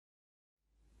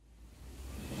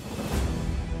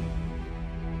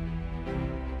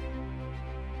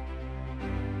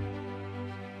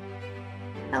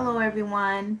Hello,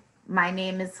 everyone. My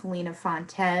name is Helina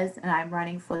and I'm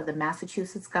running for the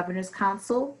Massachusetts Governor's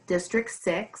Council, District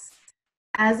 6.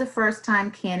 As a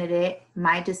first-time candidate,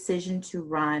 my decision to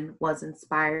run was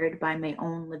inspired by my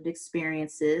own lived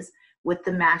experiences with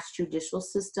the Mass judicial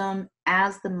system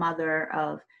as the mother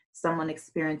of someone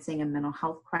experiencing a mental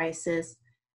health crisis,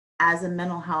 as a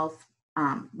mental health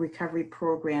recovery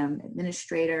program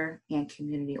administrator and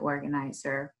community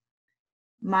organizer.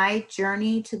 My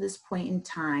journey to this point in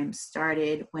time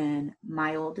started when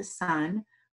my oldest son,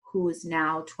 who is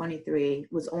now 23,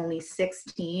 was only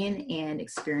 16 and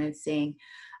experiencing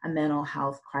a mental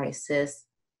health crisis.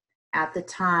 At the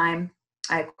time,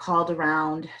 I called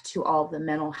around to all the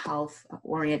mental health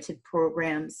oriented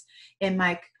programs in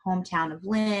my hometown of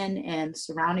Lynn and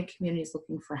surrounding communities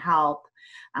looking for help.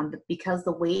 But because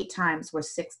the wait times were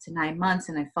 6 to 9 months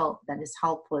and I felt that his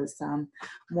help was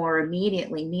more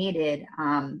immediately needed,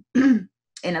 in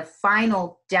a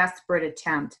final desperate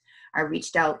attempt, I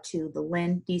reached out to the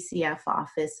Lynn DCF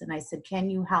office and I said, "Can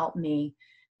you help me?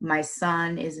 My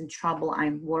son is in trouble.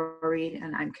 I'm worried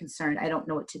and I'm concerned. I don't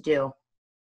know what to do."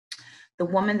 The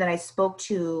woman that I spoke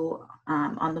to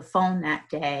on the phone that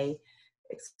day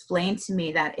explained to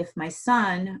me that if my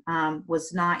son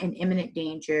was not in imminent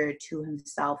danger to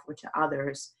himself or to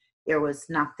others, there was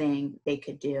nothing they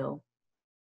could do.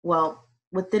 Well,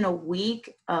 within a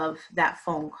week of that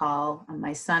phone call,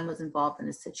 my son was involved in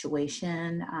a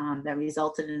situation that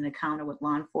resulted in an encounter with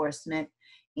law enforcement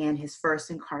and his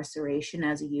first incarceration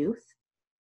as a youth.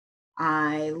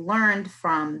 I learned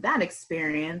from that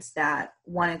experience that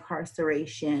one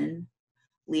incarceration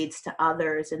leads to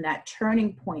others. And that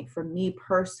turning point for me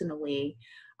personally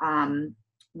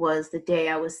was the day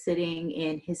I was sitting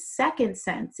in his second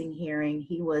sentencing hearing.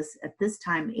 He was at this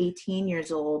time 18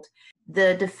 years old.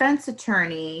 The defense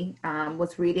attorney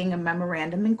was reading a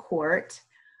memorandum in court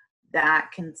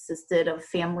that consisted of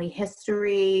family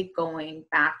history going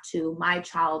back to my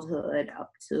childhood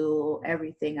up to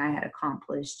everything I had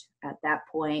accomplished at that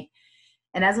point.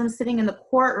 And as I'm sitting in the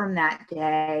courtroom that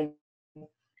day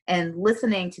and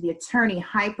listening to the attorney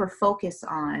hyper-focus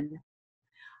on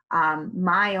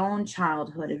my own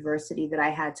childhood adversity that I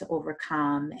had to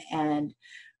overcome, and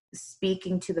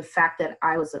speaking to the fact that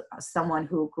I was someone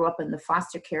who grew up in the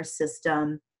foster care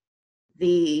system,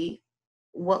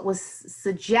 what was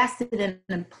suggested and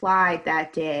implied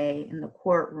that day in the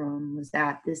courtroom was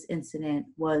that this incident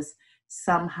was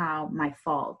somehow my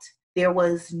fault. There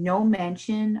was no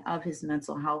mention of his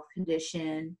mental health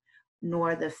condition,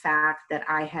 nor the fact that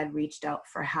I had reached out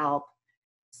for help.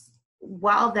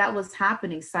 While that was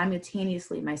happening,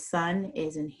 simultaneously, my son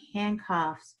is in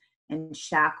handcuffs and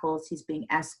shackles. He's being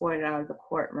escorted out of the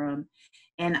courtroom.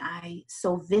 And I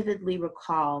so vividly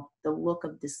recall the look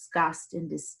of disgust and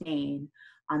disdain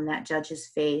on that judge's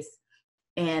face.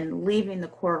 And leaving the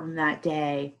courtroom that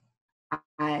day,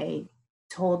 I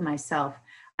told myself,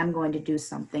 I'm going to do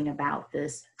something about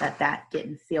this, that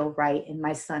didn't feel right. And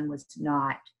my son was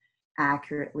not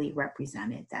accurately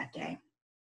represented that day.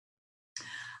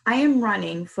 I am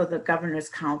running for the Governor's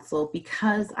Council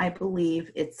because I believe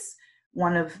it's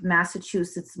one of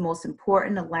Massachusetts' most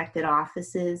important elected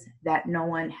offices that no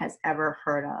one has ever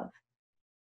heard of.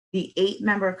 The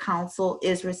 8-member council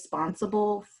is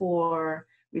responsible for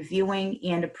reviewing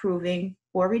and approving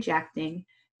or rejecting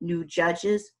new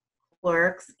judges,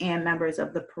 clerks, and members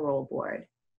of the parole board.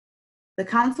 The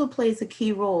council plays a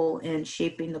key role in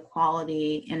shaping the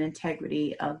quality and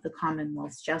integrity of the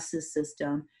Commonwealth's justice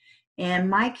system. And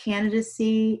my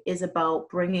candidacy is about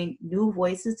bringing new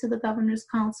voices to the Governor's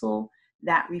Council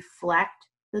that reflect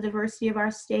the diversity of our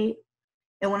state.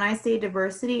 And when I say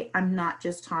diversity, I'm not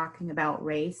just talking about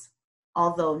race,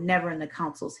 although never in the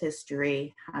council's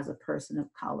history has a person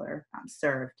of color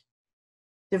served.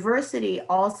 Diversity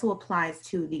also applies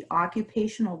to the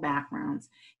occupational backgrounds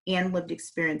and lived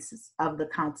experiences of the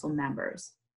council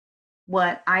members.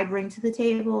 What I bring to the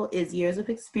table is years of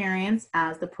experience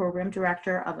as the program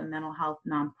director of a mental health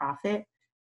nonprofit.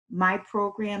 My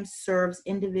program serves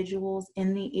individuals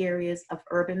in the areas of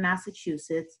urban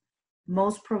Massachusetts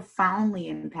most profoundly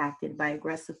impacted by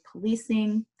aggressive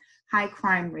policing, high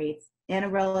crime rates, and a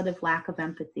relative lack of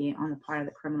empathy on the part of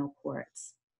the criminal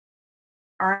courts.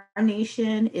 Our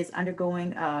nation is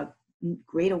undergoing a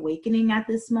great awakening at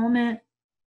this moment.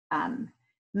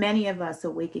 Many of us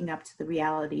are waking up to the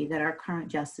reality that our current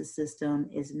justice system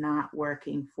is not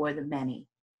working for the many.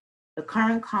 The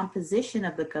current composition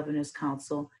of the Governor's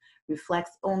Council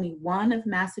reflects only one of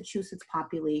Massachusetts'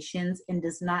 populations and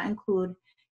does not include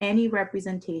any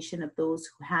representation of those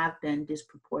who have been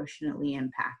disproportionately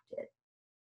impacted.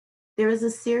 There is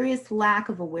a serious lack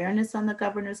of awareness on the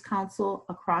Governor's Council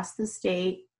across the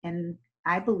state and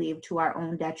I believe to our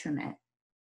own detriment.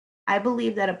 I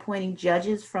believe that appointing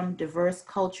judges from diverse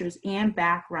cultures and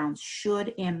backgrounds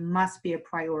should and must be a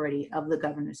priority of the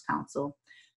Governor's Council.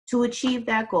 To achieve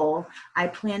that goal, I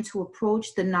plan to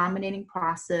approach the nominating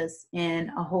process in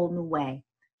a whole new way.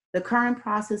 The current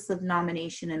process of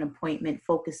nomination and appointment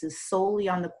focuses solely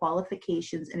on the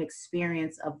qualifications and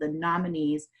experience of the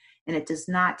nominees, and it does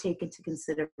not take into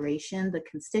consideration the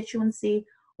constituency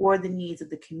or the needs of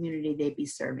the community they be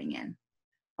serving in.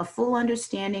 A full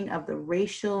understanding of the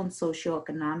racial and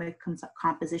socioeconomic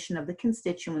composition of the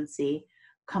constituency,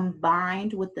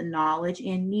 combined with the knowledge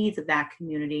and needs of that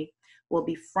community, will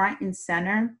be front and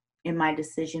center in my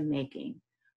decision making.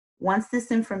 Once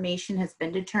this information has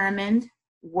been determined,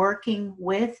 working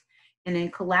with and in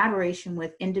collaboration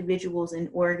with individuals and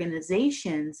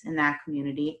organizations in that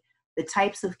community, the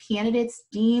types of candidates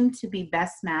deemed to be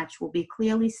best matched will be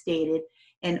clearly stated,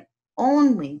 and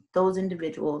only those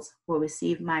individuals will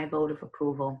receive my vote of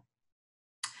approval.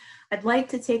 I'd like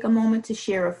to take a moment to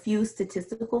share a few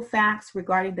statistical facts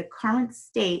regarding the current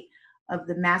state of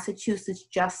the Massachusetts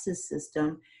justice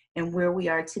system and where we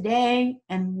are today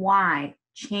and why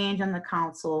change on the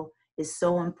council is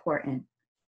so important.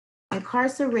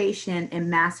 Incarceration in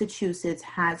Massachusetts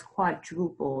has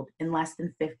quadrupled in less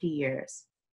than 50 years.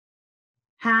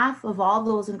 Half of all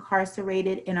those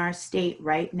incarcerated in our state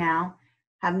right now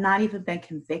have not even been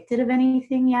convicted of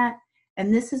anything yet.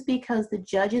 And this is because the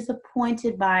judges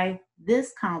appointed by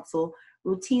this council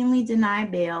routinely deny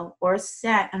bail or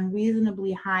set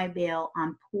unreasonably high bail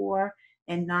on poor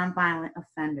and nonviolent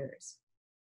offenders.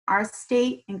 Our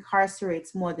state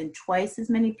incarcerates more than twice as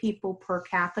many people per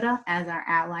capita as our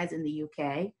allies in the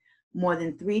UK, more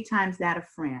than 3 times that of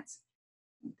France.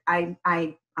 I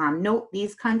note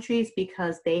these countries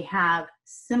because they have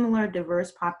similar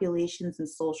diverse populations and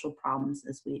social problems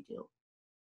as we do.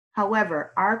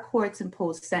 However, our courts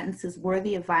impose sentences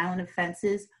worthy of violent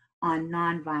offenses on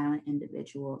nonviolent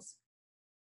individuals.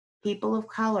 People of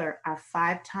color are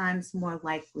 5 times more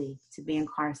likely to be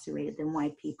incarcerated than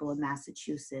white people in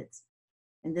Massachusetts.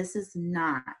 And this is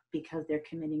not because they're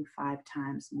committing 5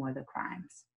 times more the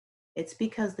crimes. It's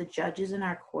because the judges in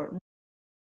our courtroom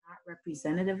are not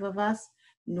representative of us,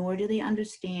 nor do they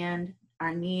understand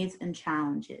our needs and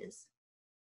challenges.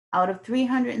 Out of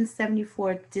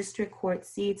 374 district court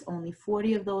seats, only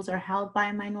 40 of those are held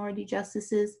by minority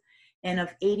justices, and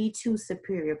of 82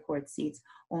 superior court seats,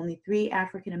 only 3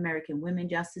 African-American women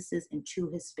justices and 2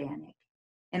 Hispanic.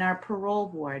 In our parole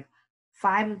board,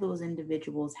 5 of those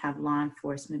individuals have law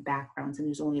enforcement backgrounds, and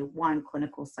there's only 1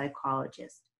 clinical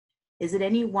psychologist. Is it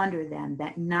any wonder then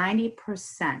that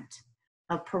 90%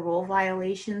 of parole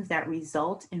violations that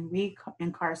result in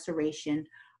reincarceration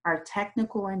are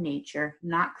technical in nature,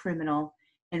 not criminal,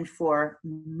 and for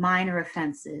minor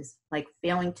offenses like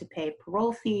failing to pay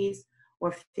parole fees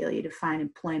or failure to find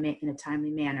employment in a timely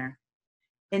manner?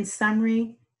 In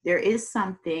summary, there is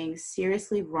something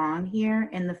seriously wrong here,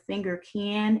 and the finger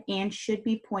can and should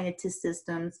be pointed to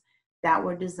systems that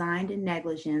were designed in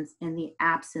negligence in the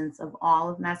absence of all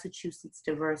of Massachusetts'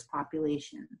 diverse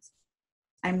populations.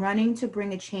 I'm running to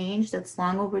bring a change that's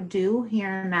long overdue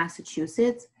here in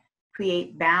Massachusetts,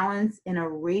 create balance in a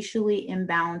racially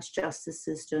imbalanced justice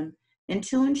system, and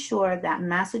to ensure that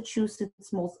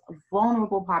Massachusetts' most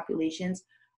vulnerable populations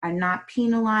are not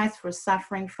penalized for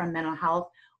suffering from mental health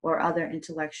or other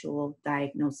intellectual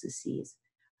diagnoses.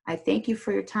 I thank you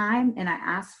for your time, and I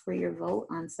ask for your vote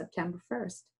on September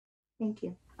 1st. Thank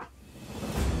you.